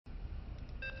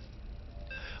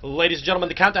Ladies and gentlemen,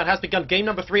 the countdown has begun. Game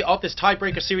number 3 of this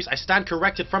tiebreaker series. I stand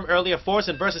corrected from earlier.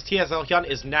 Forsen versus TSL.HyuN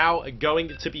is now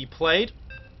going to be played.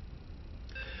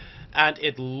 And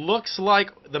it looks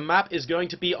like the map is going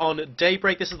to be on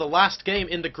Daybreak. This is the last game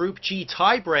in the Group G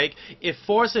tiebreak. If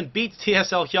Forsen beats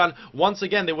TSL.HyuN, once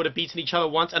again, they would have beaten each other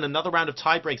once, and another round of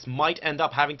tiebreaks might end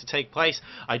up having to take place.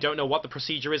 I don't know what the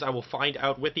procedure is. I will find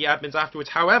out with the admins afterwards.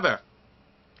 However,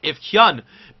 if HyuN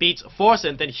beats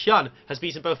Forsen, then HyuN has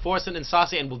beaten both Forsen and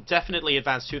Sase and will definitely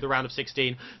advance to the round of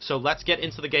 16. So let's get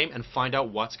into the game and find out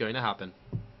what's going to happen.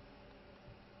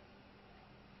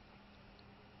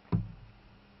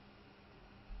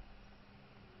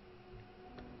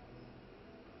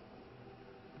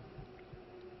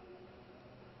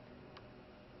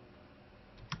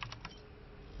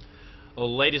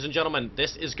 Ladies and gentlemen,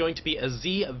 this is going to be a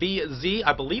ZVZ,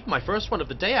 I believe my first one of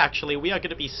the day actually. We are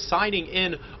going to be signing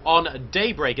in on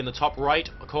Daybreak in the top right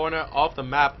corner of the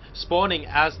map, spawning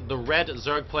as the red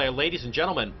Zerg player. Ladies and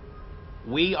gentlemen,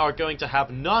 we are going to have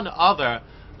none other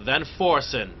than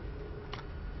Forsen.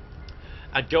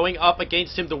 And going up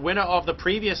against him, the winner of the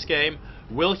previous game,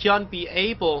 will HyuN be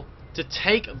able to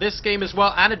take this game as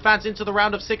well and advance into the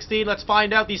round of 16? Let's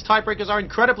find out. These tiebreakers are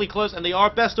incredibly close and they are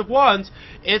best of ones.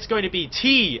 It's going to be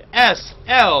TSL.HyuN.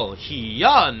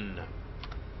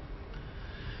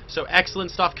 So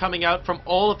excellent stuff coming out from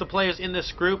all of the players in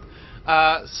this group.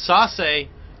 Sase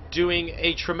doing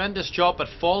a tremendous job but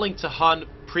falling to HyuN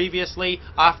previously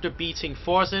after beating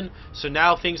Forsen. So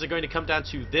now things are going to come down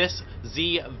to this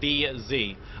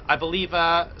ZVZ. I believe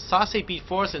Sase beat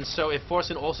Forsen, so if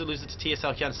Forsen also loses to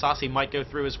TSL.HyuN, Sase might go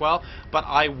through as well, but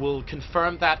I will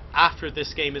confirm that after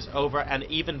this game is over, and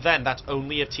even then, that's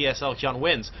only if TSL.HyuN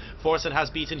wins. Forsen has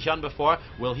beaten HyuN before.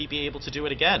 Will he be able to do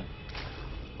it again?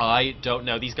 I don't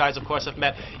know. These guys, of course, have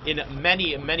met in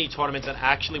many tournaments, and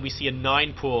actually we see a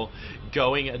 9 pool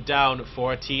going down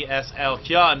for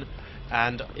TSL.HyuN.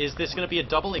 And is this going to be a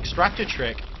double extractor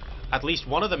trick? At least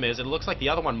one of them is. It looks like the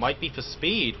other one might be for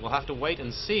speed. We'll have to wait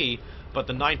and see. But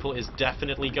the 9 pool is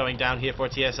definitely going down here for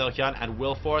TSL.HyuN. And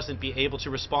will Forsen be able to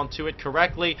respond to it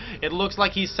correctly? It looks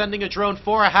like he's sending a drone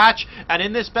for a hatch. And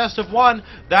in this best of one,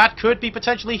 that could be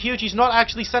potentially huge. He's not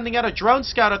actually sending out a drone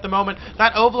scout at the moment.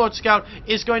 That Overlord scout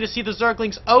is going to see the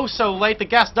Zerglings oh so late. The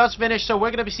gas does finish, so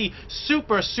we're going to see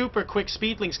super quick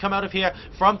speedlings come out of here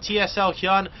from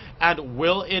TSL.HyuN. And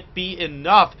will it be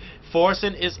enough?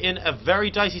 Forsen is in a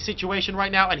very dicey situation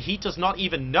right now, and he does not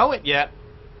even know it yet.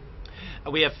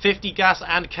 We have 50 gas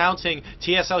and counting.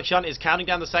 TSL.HyuN is counting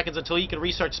down the seconds until he can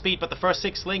research speed, but the first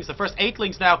 6 lings, the first 8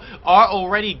 lings now, are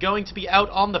already going to be out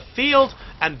on the field,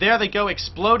 and there they go,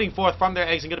 exploding forth from their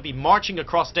eggs and going to be marching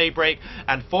across Daybreak,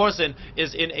 and Forsen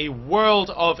is in a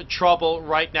world of trouble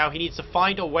right now. He needs to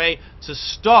find a way to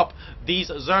stop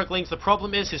these Zerglings. The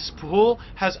problem is his pool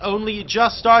has only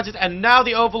just started, and now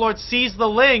the Overlord sees the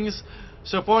lings.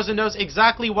 So Forsen knows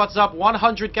exactly what's up.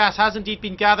 100 gas has indeed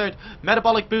been gathered.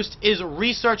 Metabolic Boost is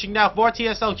researching now for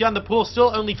TSL.HyuN. The pool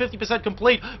still only 50%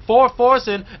 complete for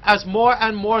Forsen, as more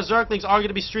and more Zerglings are going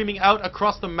to be streaming out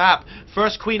across the map.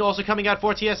 First Queen also coming out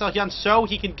for TSL.HyuN, so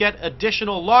he can get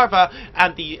additional larva,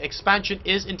 and the expansion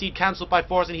is indeed cancelled by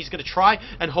Forsen. He's going to try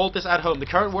and hold this at home. The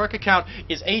current worker count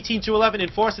is 18-11 in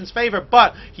Forsen's favor,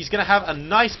 but he's going to have a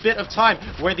nice bit of time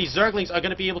where these Zerglings are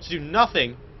going to be able to do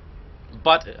nothing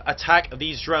but attack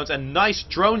these drones. A nice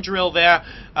drone drill there.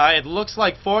 It looks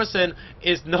like Forsen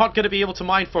is not going to be able to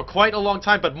mine for quite a long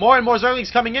time, but more and more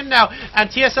Zerglings coming in now, and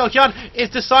TSL.HyuN is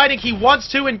deciding he wants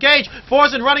to engage.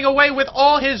 Forsen running away with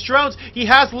all his drones. He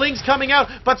has lings coming out,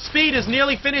 but speed is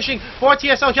nearly finishing for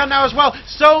TSL.HyuN now as well.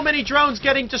 So many drones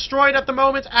getting destroyed at the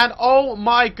moment, and oh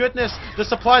my goodness, the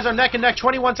supplies are neck and neck,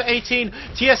 21-18.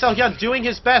 TSL.HyuN doing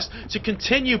his best to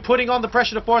continue putting on the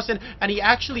pressure to Forsen, and he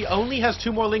actually only has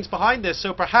 2 more lings behind this,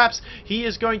 so perhaps he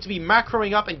is going to be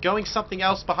macroing up and going something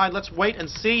else behind. Let's wait and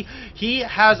see. He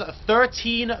has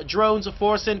 13 drones of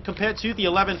Forsen compared to the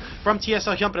 11 from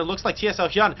TSL.HyuN, but it looks like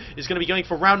TSL.HyuN is going to be going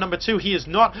for round number 2. He is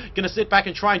not going to sit back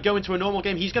and try and go into a normal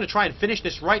game. He's going to try and finish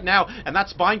this right now, and that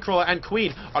Spinecrawler and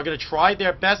Queen are going to try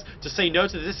their best to say no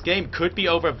to this game. Could be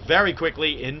over very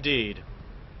quickly indeed.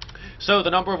 So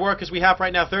the number of workers we have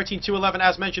right now, 13-11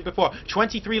 as mentioned before.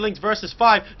 23 lings versus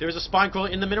 5. There is a Spinecrawler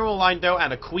in the mineral line though,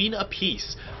 and a Queen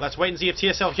apiece. Let's wait and see if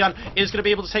TSL.HyuN is going to be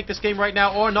able to take this game right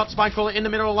now, or not. Spinecrawler in the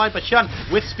mineral line, but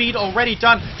HyuN with speed already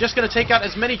done, just going to take out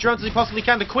as many drones as he possibly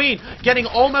can. The Queen getting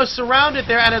almost surrounded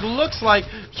there, and it looks like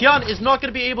HyuN is not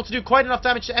going to be able to do quite enough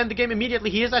damage to end the game immediately.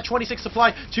 He is at 26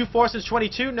 supply, 2 Forsen's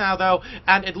 22 now though,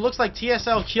 and it looks like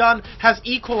TSL.HyuN has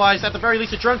equalized at the very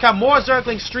least a drone count. More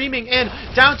Zerglings streaming in,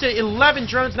 down to 11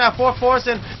 drones now for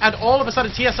Forsen, and all of a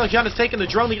sudden TSL.HyuN has taken the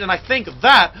drone lead, and I think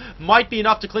that might be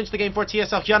enough to clinch the game for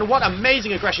TSL.HyuN. What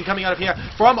amazing aggression coming out of here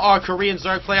from our Korean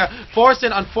Zerg player.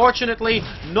 Forsen, unfortunately,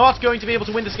 not going to be able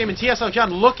to win this game, and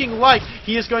TSL.HyuN looking like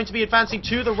he is going to be advancing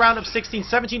to the round of 16,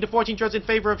 17 to 14 drones in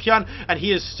favor of HyuN, and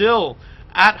he is still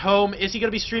at home. Is he going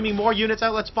to be streaming more units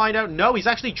out? Let's find out. No, he's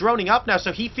actually droning up now,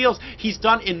 so he feels he's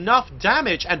done enough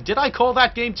damage. And did I call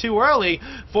that game too early?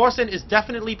 Forsen is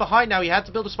definitely behind now. He had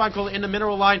to build a spine crawler in the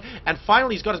mineral line, and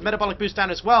finally he's got his metabolic boost down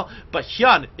as well. But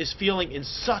HyuN is feeling in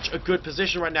such a good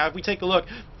position right now. If we take a look,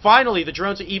 finally the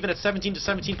drones are even at 17 to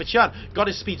 17, but HyuN got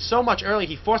his speed so much early,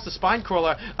 he forced the spine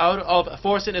crawler out of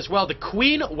Forsen as well. The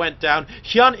queen went down.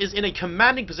 HyuN is in a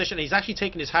commanding position, and he's actually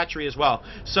taken his hatchery as well.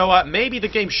 So maybe the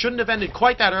game shouldn't have ended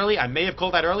quite that early. I may have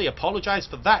called that early, apologize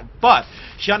for that, but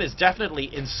HyuN is definitely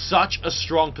in such a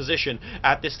strong position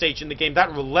at this stage in the game.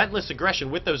 That relentless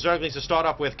aggression with those Zerglings to start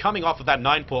off with, coming off of that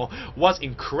 9 pull, was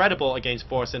incredible against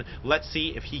Forsen. Let's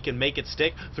see if he can make it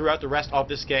stick throughout the rest of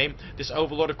this game. This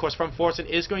Overlord, of course, from Forsen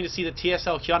is going to see that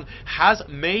TSL.HyuN has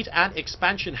made an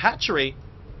expansion hatchery.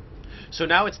 So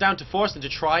now it's down to Forsen to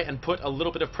try and put a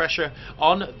little bit of pressure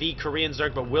on the Korean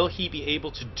Zerg, but will he be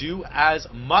able to do as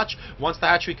much? Once the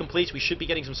hatchery completes, we should be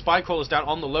getting some spy crawlers down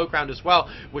on the low ground as well,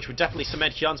 which would definitely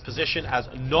cement HyuN's position as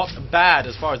not bad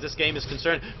as far as this game is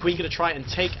concerned. Queen going to try and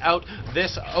take out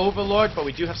this Overlord, but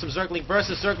we do have some Zergling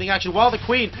versus Zergling action while the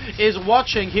Queen is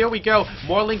watching. Here we go.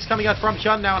 More links coming out from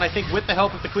HyuN now, and I think with the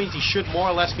help of the Queens, he should more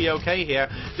or less be okay here.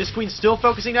 This Queen's still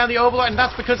focusing down the Overlord, and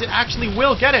that's because it actually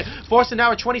will get it. Forsen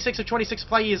now at 26 of 26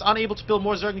 play. He is unable to build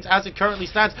more Zerglings as it currently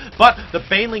stands, but the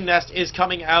Baneling Nest is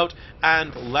coming out,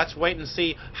 and let's wait and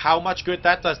see how much good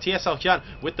that does. TSL.HyuN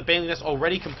with the Baneling Nest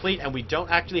already complete, and we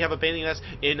don't actually have a Baneling Nest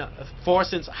in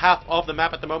Forsen's half of the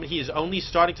map at the moment. He is only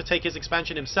starting to take his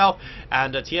expansion himself,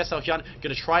 and TSL.HyuN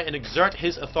going to try and exert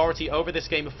his authority over this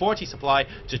game. 40 supply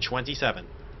to 27.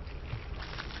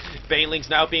 Banelings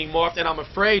now being morphed, and I'm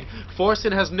afraid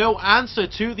Forsen has no answer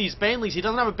to these Banelings. He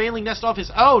doesn't have a Baneling Nest of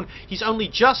his own. He's only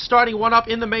just starting one up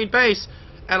in the main base,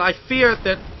 and I fear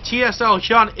that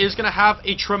TSL.HyuN is going to have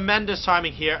a tremendous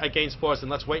timing here against Forsen.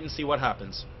 Let's wait and see what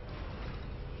happens.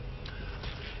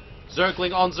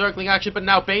 Zergling on Zergling action, but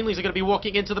now Banelings are going to be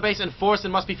walking into the base, and Forsen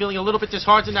must be feeling a little bit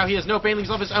disheartened now. He has no Banelings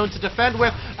of his own to defend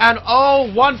with, and oh,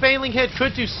 one Baneling hit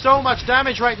could do so much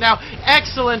damage right now.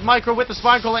 Excellent micro with the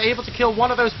spine crawler, able to kill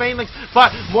one of those Banelings,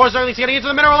 but more Zerglings getting into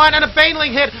the mineral line, and a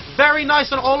Baneling hit. Very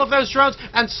nice on all of those drones,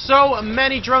 and so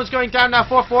many drones going down now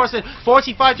for Forsen.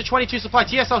 45 to 22 supply.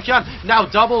 TSL.HyuN now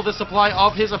double the supply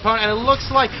of his opponent, and it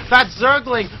looks like that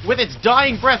Zergling with its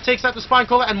dying breath takes out the spine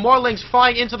crawler, and more links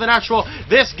flying into the natural.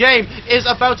 This game is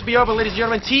about to be over, ladies and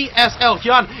gentlemen.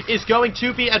 TSL.HyuN is going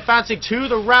to be advancing to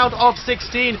the round of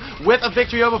 16 with a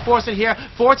victory over Forsen here.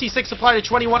 46 supply to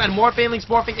 21, and more Banelings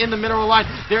morphing in the mineral line.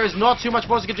 There is not too much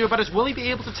Forsen can do about it. Will he be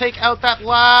able to take out that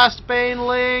last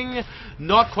Baneling?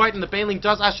 Not quite, and the Baneling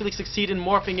does actually succeed in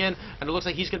morphing in, and it looks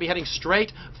like he's going to be heading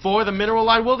straight for the mineral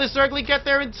line. Will this Zergling get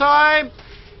there in time?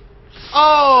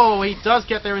 Oh, he does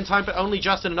get there in time, but only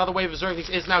just, and another wave of Zerglings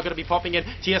is now going to be popping in.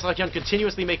 TSL.HyuN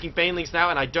continuously making Banelings now,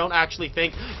 and I don't actually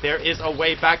think there is a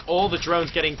way back. All the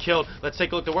drones getting killed. Let's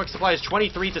take a look. The work supply is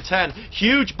 23 to 10.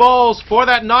 Huge balls for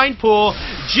that 9 pool.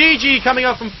 GG coming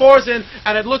up from Forsen,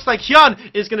 and it looks like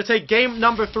HyuN is going to take game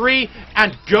number 3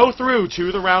 and go through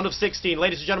to the round of 16.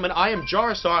 Ladies and gentlemen, I am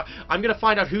JoRoSaR. I'm going to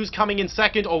find out who's coming in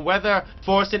second, or whether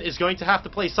Forsen is going to have to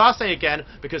play Sase again,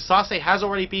 because Sase has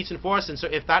already beaten Forsen, so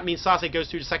if that means Sase goes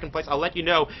through to second place, I'll let you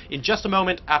know in just a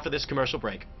moment after this commercial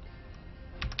break.